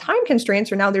because of time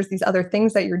constraints, or now there's these other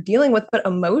things that you're dealing with, but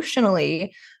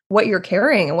emotionally what you're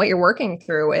carrying and what you're working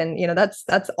through. And,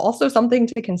 that's also something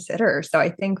to consider. So I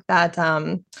think that,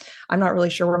 I'm not really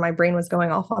sure where my brain was going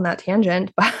off on that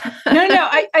tangent, but no,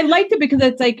 I liked it because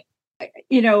it's like,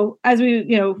 as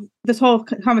we, this whole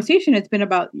conversation, it's been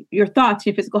about your thoughts,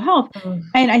 your physical health.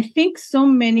 And I think so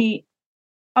many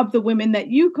of the women that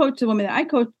you coach, the women that I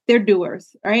coach, they're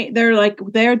doers, right?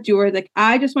 They're doers. Like,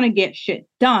 I just want to get shit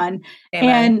done.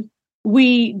 Amen. And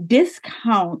we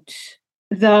discount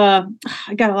I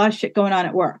got a lot of shit going on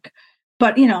at work,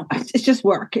 but it's just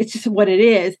work. It's just what it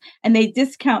is. And they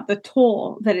discount the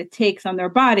toll that it takes on their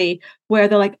body, where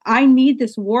they're like, I need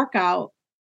this workout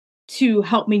to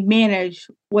help me manage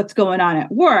what's going on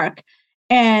at work.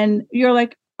 And you're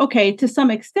like, okay, to some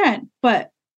extent, but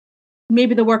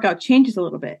maybe the workout changes a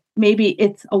little bit. Maybe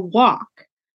it's a walk.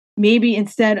 Maybe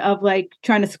instead of like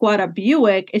trying to squat a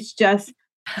Buick, it's just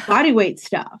body weight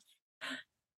stuff.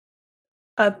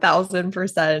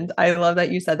 1,000%. I love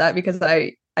that you said that, because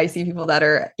I see people that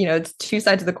are, it's two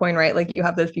sides of the coin, right? Like, you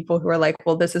have those people who are like,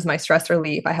 well, this is my stress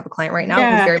relief. I have a client right now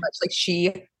who's very much like,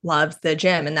 she loves the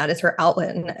gym and that is her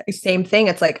outlet. And same thing.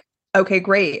 It's like, okay,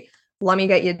 great. Let me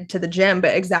get you to the gym.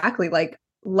 But exactly, like,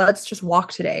 let's just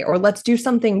walk today, or let's do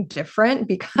something different,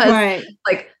 because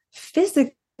like,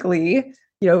 physically,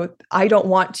 I don't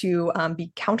want to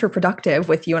be counterproductive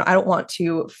with you. And I don't want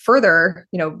to further,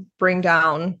 bring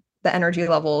down the energy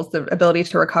levels, the ability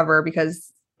to recover,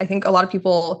 because I think a lot of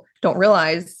people don't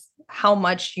realize how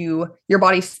much your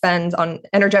body spends on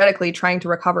energetically trying to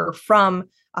recover from,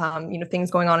 things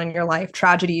going on in your life,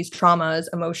 tragedies, traumas,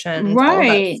 emotions, all of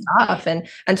that stuff. And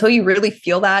until you really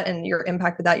feel that and you're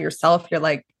impacted that yourself, you're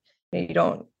like,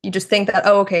 you just think that,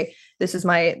 oh, okay, these are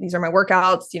my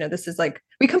workouts. This is like,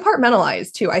 we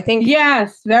compartmentalize too. I think.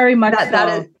 Yes, very much.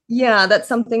 That is, that's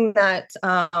something that,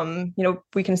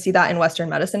 we can see that in Western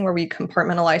medicine, where we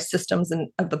compartmentalize systems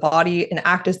of the body and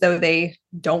act as though they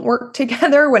don't work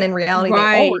together, when in reality,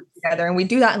 they all work together. And we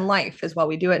do that in life as well.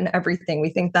 We do it in everything. We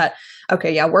think that,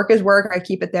 okay, yeah, work is work. I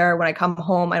keep it there. When I come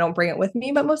home, I don't bring it with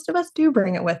me, but most of us do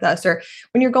bring it with us. Or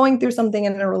when you're going through something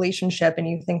in a relationship and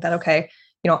you think that, okay,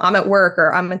 I'm at work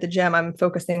or I'm at the gym, I'm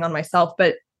focusing on myself,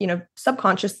 but,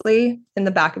 subconsciously in the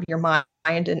back of your mind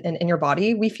and in your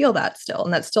body, we feel that still,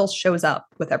 and that still shows up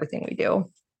with everything we do.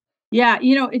 Yeah.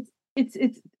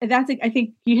 That's like, I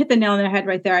think you hit the nail on the head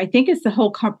right there. I think it's the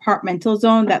whole compartmental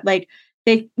zone that like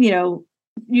they,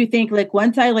 you think like,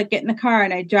 once I like get in the car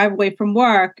and I drive away from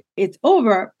work, it's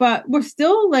over, but we're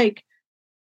still like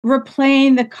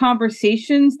replaying the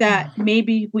conversations that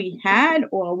maybe we had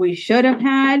or we should have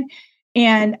had.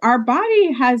 And our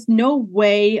body has no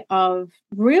way of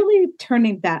really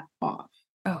turning that off.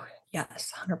 Oh,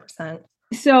 yes, 100%.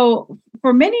 So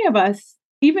for many of us,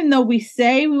 even though we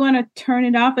say we want to turn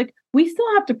it off, like, we still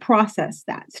have to process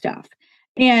that stuff.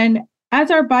 And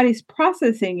as our body's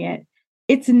processing it,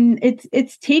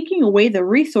 it's taking away the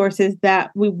resources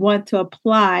that we want to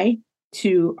apply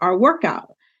to our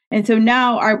workout. And so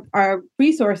now our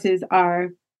resources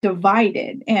are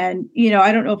divided. And,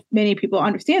 I don't know if many people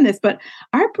understand this, but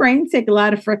our brains take a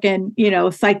lot of freaking,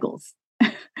 cycles.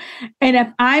 And if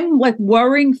I'm like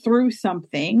worrying through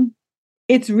something,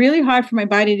 it's really hard for my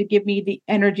body to give me the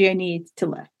energy I need to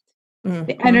lift,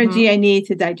 the energy I need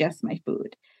to digest my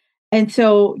food. And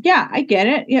so, yeah, I get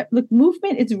it. Yeah, look,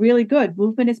 movement is really good.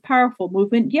 Movement is powerful.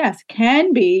 Movement, yes,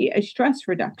 can be a stress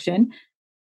reduction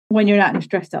when you're not in a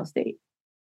stressed out state.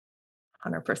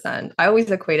 100%. I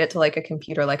always equate it to like a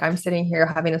computer. Like I'm sitting here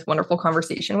having this wonderful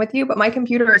conversation with you, but my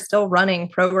computer is still running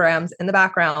programs in the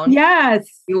background.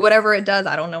 Yes. Do whatever it does.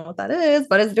 I don't know what that is,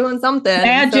 but it's doing something.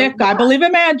 Magic. So, I believe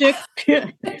in magic.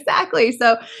 Exactly.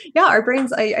 So yeah, our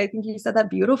brains, I think you said that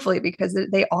beautifully because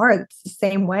they are it's the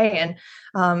same way. And,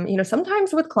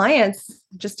 sometimes with clients,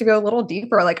 just to go a little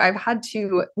deeper, like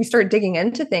we start digging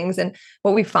into things. And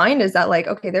what we find is that like,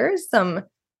 okay, there is some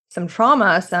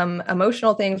trauma, some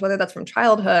emotional things, whether that's from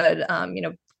childhood,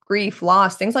 grief,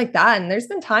 loss, things like that. And there's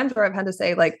been times where I've had to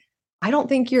say like, I don't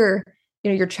think your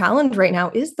challenge right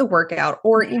now is the workout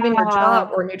or even your job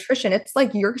or nutrition. It's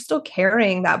like, you're still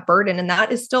carrying that burden and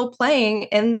that is still playing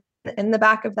in the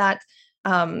back of that,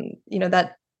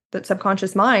 that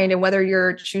subconscious mind, and whether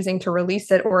you're choosing to release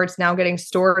it or it's now getting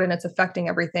stored and it's affecting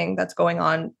everything that's going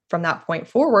on from that point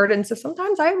forward. And so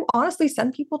sometimes I honestly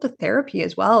send people to therapy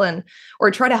as well, or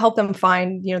try to help them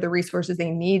find, the resources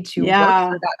they need to work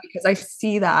through that, because I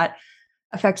see that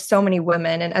affects so many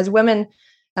women. And as women,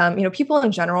 people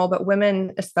in general, but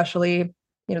women especially,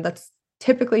 that's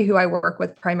typically who I work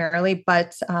with primarily,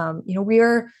 but,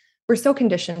 we're so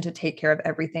conditioned to take care of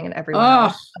everything and everyone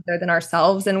else other than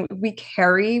ourselves. And we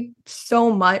carry so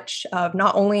much of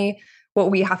not only what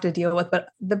we have to deal with, but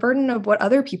the burden of what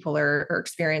other people are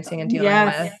experiencing and dealing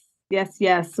with.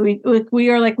 Yes. We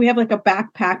are like, we have like a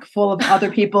backpack full of other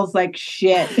people's like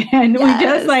shit. And we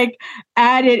just like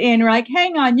add it in. We're like,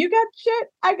 hang on, you got shit?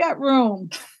 I got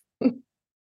room.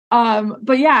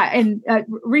 But yeah. And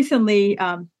recently,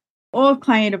 old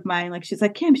client of mine, like, she's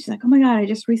like, Kim, she's like, oh my God, I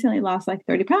just recently lost like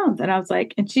 30 pounds. And I was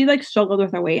like, and she like struggled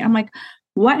with her weight. I'm like,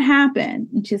 what happened?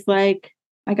 And she's like,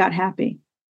 I got happy.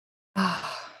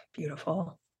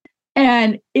 Beautiful.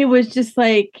 And it was just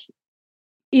like,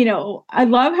 I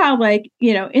love how like,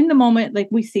 in the moment, like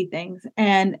we see things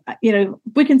and,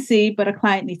 we can see, but a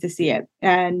client needs to see it.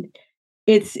 And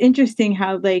it's interesting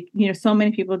how like, so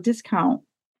many people discount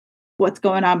what's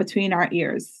going on between our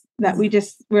ears, that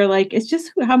we're like, it's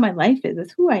just how my life is.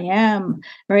 It's who I am.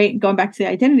 Right. Going back to the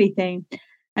identity thing.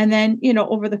 And then,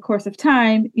 over the course of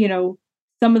time,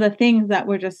 some of the things that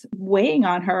were just weighing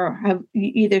on her have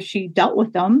either she dealt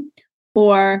with them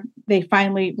or they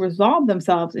finally resolved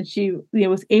themselves. And she,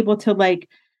 was able to like,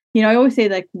 I always say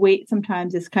like weight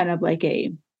sometimes is kind of like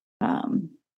a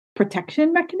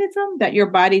protection mechanism, that your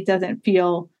body doesn't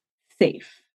feel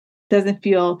safe. Doesn't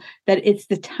feel that it's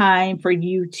the time for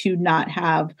you to not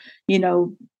have,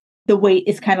 the weight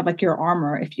is kind of like your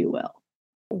armor, if you will.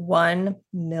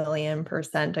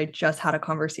 1,000,000%. I just had a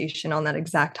conversation on that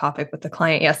exact topic with the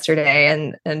client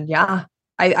yesterday. And yeah,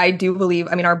 I do believe,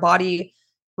 our body,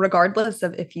 regardless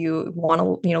of if you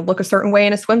want to, look a certain way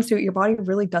in a swimsuit, your body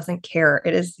really doesn't care.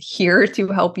 It is here to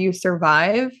help you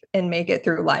survive and make it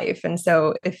through life. And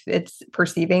so if it's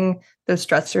perceiving those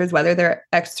stressors, whether they're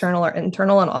external or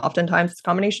internal, and oftentimes it's a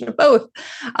combination of both,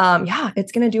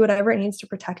 it's going to do whatever it needs to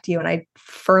protect you. And I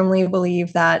firmly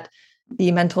believe that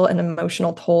the mental and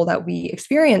emotional toll that we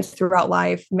experience throughout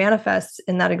life manifests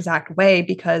in that exact way,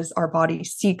 because our body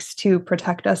seeks to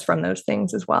protect us from those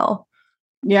things as well.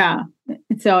 Yeah.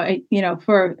 So,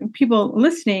 for people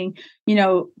listening,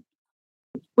 we've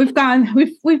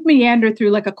meandered through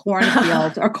like a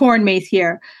cornfield or corn maze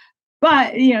here.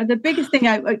 But, the biggest thing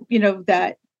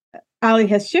that Ali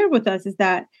has shared with us is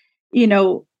that,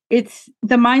 it's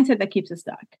the mindset that keeps us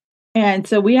stuck. And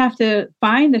so we have to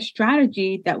find the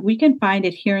strategy that we can find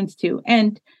adherence to.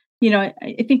 And,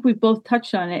 I think we both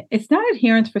touched on it. It's not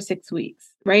adherence for 6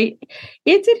 weeks, right?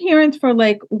 It's adherence for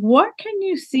like, what can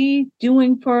you see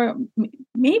doing for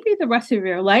maybe the rest of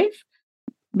your life?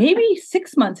 Maybe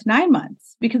 6 months, 9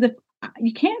 months, because if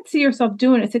you can't see yourself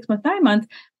doing it 6 months, 9 months,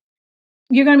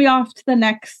 you're going to be off to the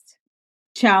next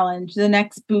challenge, the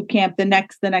next boot camp, the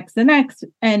next.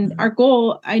 And our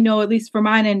goal, I know, at least for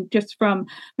mine, and just from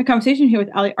my conversation here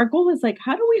with Ali, our goal is like,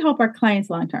 how do we help our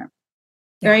clients long-term?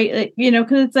 Yeah. Right. Like,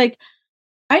 because it's like,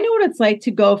 I know what it's like to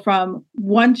go from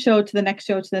one show to the next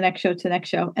show, to the next show, to the next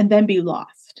show, and then be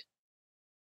lost.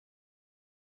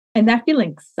 And that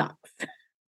feeling sucks.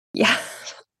 Yeah.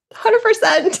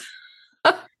 100%.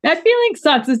 That feeling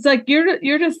sucks. It's like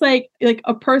you're just like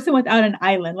a person without an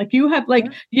island. Like you have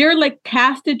like you're like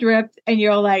cast adrift, and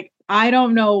you're like, I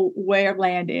don't know where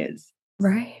land is.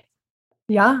 Right.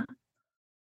 Yeah.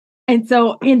 And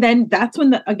then that's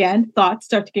when thoughts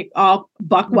start to get all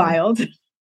buck wild.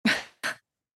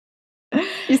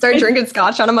 You start drinking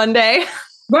scotch on a Monday.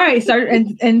 Right.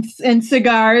 And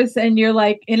cigars, and you're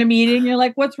like in a meeting, you're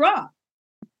like, what's wrong?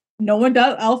 no one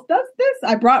else does this.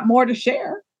 I brought more to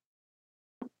share.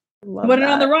 Put it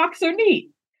on the rocks are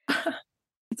neat.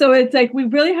 So it's like, we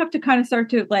really have to kind of start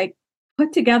to like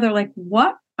put together, like,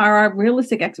 what are our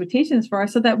realistic expectations for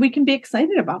us so that we can be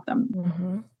excited about them.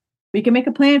 Mm-hmm. We can make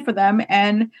a plan for them.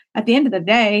 And at the end of the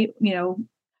day,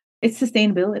 it's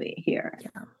sustainability here.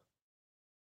 Yeah.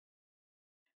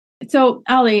 So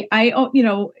Ali,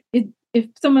 if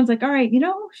someone's like, all right,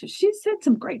 she said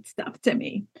some great stuff to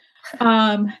me.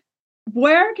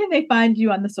 Where can they find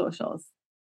you on the socials?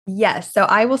 Yes. So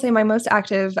I will say my most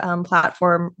active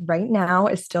platform right now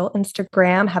is still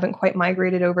Instagram. Haven't quite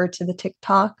migrated over to the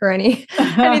TikTok or any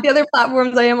of the other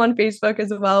platforms. I am on Facebook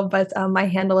as well, but my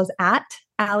handle is at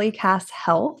Ali Cass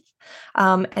Health.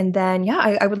 And then,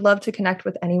 I would love to connect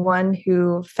with anyone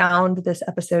who found this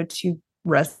episode to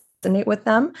resonate with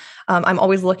them. I'm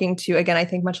always looking to, again, I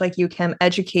think much like you, Kim,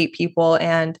 educate people.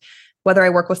 And whether I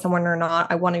work with someone or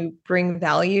not, I want to bring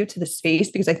value to the space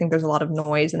because I think there's a lot of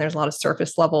noise and there's a lot of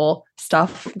surface level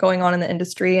stuff going on in the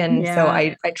industry. And so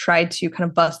I try to kind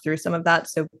of bust through some of that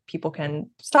so people can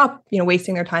stop,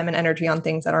 wasting their time and energy on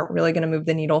things that aren't really going to move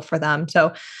the needle for them.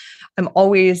 So I'm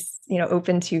always,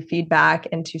 open to feedback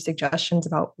and to suggestions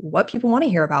about what people want to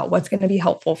hear about, what's going to be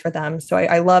helpful for them. So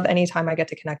I love anytime I get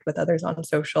to connect with others on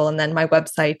social. And then my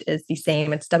website is the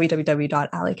same. It's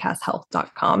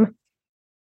www.alicashealth.com.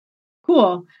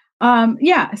 Cool.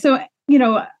 So,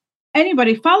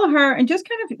 anybody follow her and just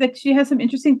kind of like, she has some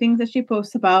interesting things that she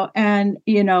posts about. And,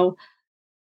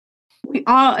 we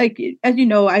all, like, as you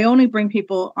know, I only bring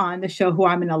people on the show who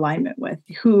I'm in alignment with,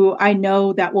 who I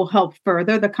know that will help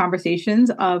further the conversations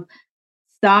of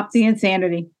stop the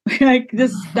insanity, like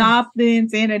just stop the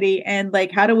insanity. And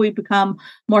like, how do we become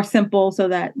more simple so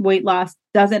that weight loss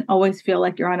doesn't always feel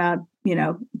like you're on a,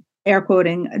 air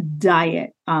quoting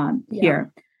diet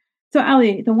here. So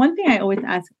Ali, the one thing I always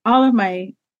ask all of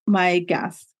my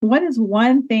guests, what is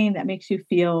one thing that makes you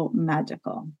feel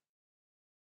magical?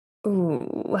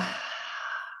 Ooh,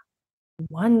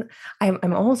 I'm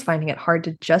almost finding it hard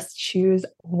to just choose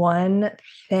one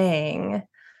thing.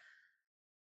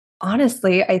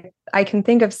 Honestly, I can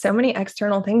think of so many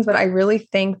external things, but I really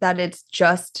think that it's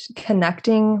just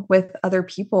connecting with other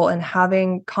people and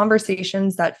having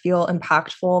conversations that feel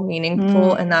impactful,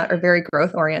 meaningful, and that are very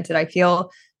growth oriented. I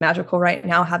feel magical right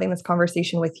now having this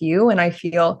conversation with you. And I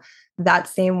feel that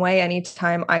same way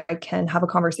anytime I can have a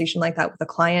conversation like that with a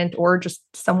client or just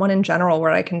someone in general,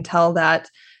 where I can tell that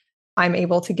I'm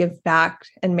able to give back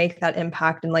and make that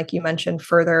impact. And like you mentioned,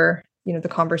 further, the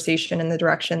conversation in the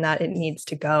direction that it needs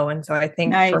to go. And so I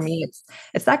think for me,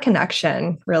 it's that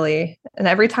connection really. And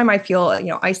every time I feel,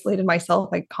 isolated myself,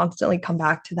 I constantly come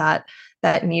back to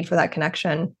that need for that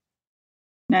connection.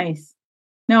 Nice.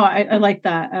 No, I like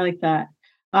that. I like that.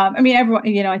 Everyone,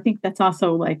 I think that's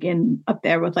also like up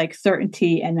there with like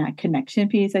certainty and that connection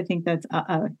piece. I think that's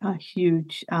a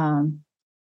huge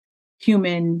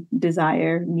human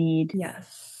desire, need.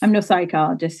 Yes. I'm no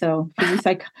psychologist, so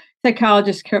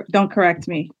psychologists don't correct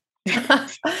me.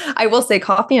 I will say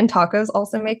coffee and tacos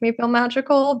also make me feel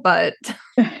magical, but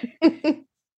I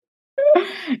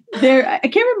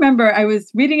can't remember. I was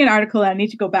reading an article. I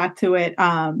need to go back to it.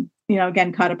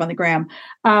 Again, caught up on the gram.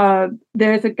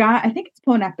 There's a guy, I think it's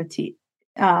Bon Appetit.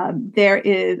 There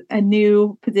is a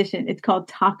new position. It's called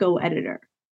taco editor.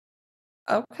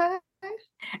 Okay.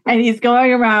 And he's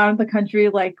going around the country,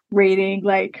 like rating,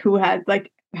 like who has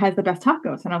the best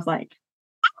tacos. And I was like,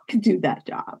 I could do that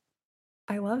job.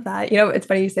 I love that. It's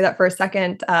funny you say that for a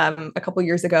second. A couple of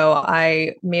years ago,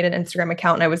 I made an Instagram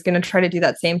account and I was going to try to do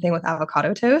that same thing with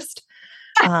avocado toast.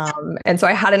 And so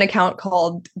I had an account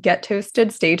called Get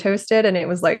Toasted, Stay Toasted. And it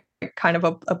was like kind of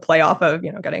a play off of,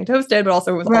 getting toasted, but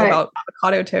also it was all about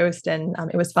avocado toast. And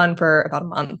it was fun for about a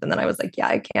month. And then I was like,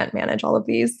 I can't manage all of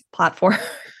these platforms.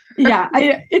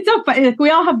 It's so funny. Like, we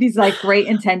all have these like great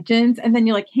intentions. And then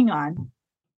you're like, hang on,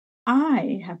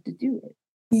 I have to do it.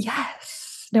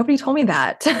 Yes. Nobody told me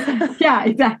that. Yeah,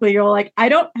 exactly. You're like, I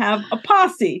don't have a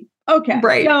posse. Okay.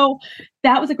 Right. So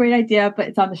that was a great idea, but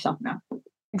it's on the shelf now.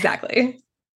 Exactly.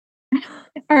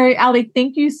 All right, Ali,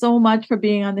 thank you so much for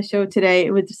being on the show today.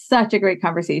 It was such a great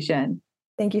conversation.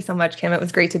 Thank you so much, Kim. It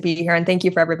was great to be here. And thank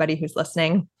you for everybody who's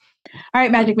listening. All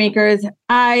right, Magic Makers.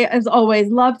 I, as always,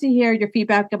 love to hear your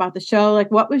feedback about the show. Like,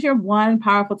 what was your one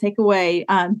powerful takeaway?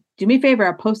 Do me a favor,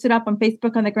 I'll post it up on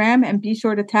Facebook on the gram and be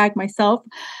sure to tag myself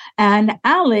and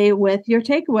Ali with your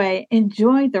takeaway.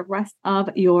 Enjoy the rest of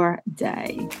your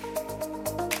day.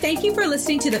 Thank you for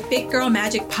listening to the Fit Girl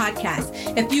Magic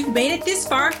podcast. If you've made it this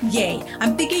far, yay.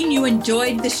 I'm thinking you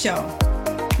enjoyed the show.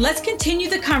 Let's continue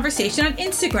the conversation on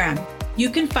Instagram. You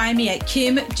can find me at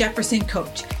Kim Jefferson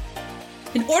Coach.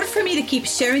 In order for me to keep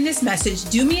sharing this message,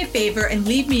 do me a favor and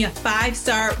leave me a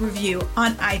 5-star review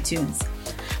on iTunes.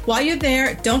 While you're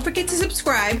there, don't forget to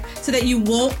subscribe so that you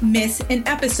won't miss an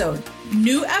episode.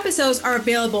 New episodes are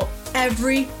available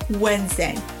every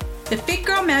Wednesday. The Fit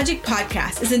Girl Magic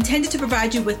podcast is intended to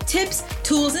provide you with tips,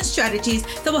 tools, and strategies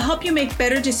that will help you make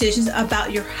better decisions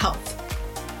about your health.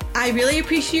 I really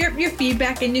appreciate your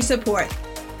feedback and your support.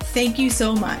 Thank you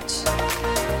so much.